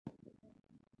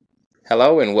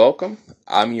Hello and welcome.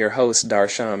 I'm your host,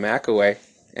 Darshawn McAway,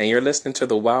 and you're listening to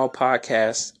the Wow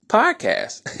Podcast.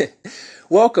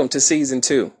 Welcome to season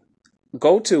 2.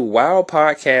 Go to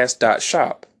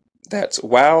wowpodcast.shop. That's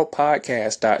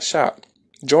wowpodcast.shop.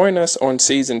 Join us on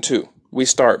season 2. We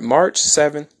start March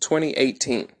 7th,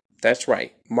 2018. That's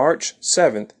right, March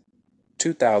 7th,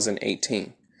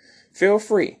 2018. Feel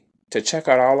free to check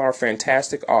out all our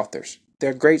fantastic authors,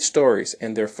 their great stories,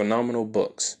 and their phenomenal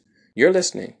books. You're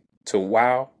listening to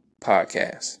Wow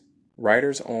Podcast,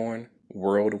 Writers On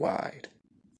Worldwide.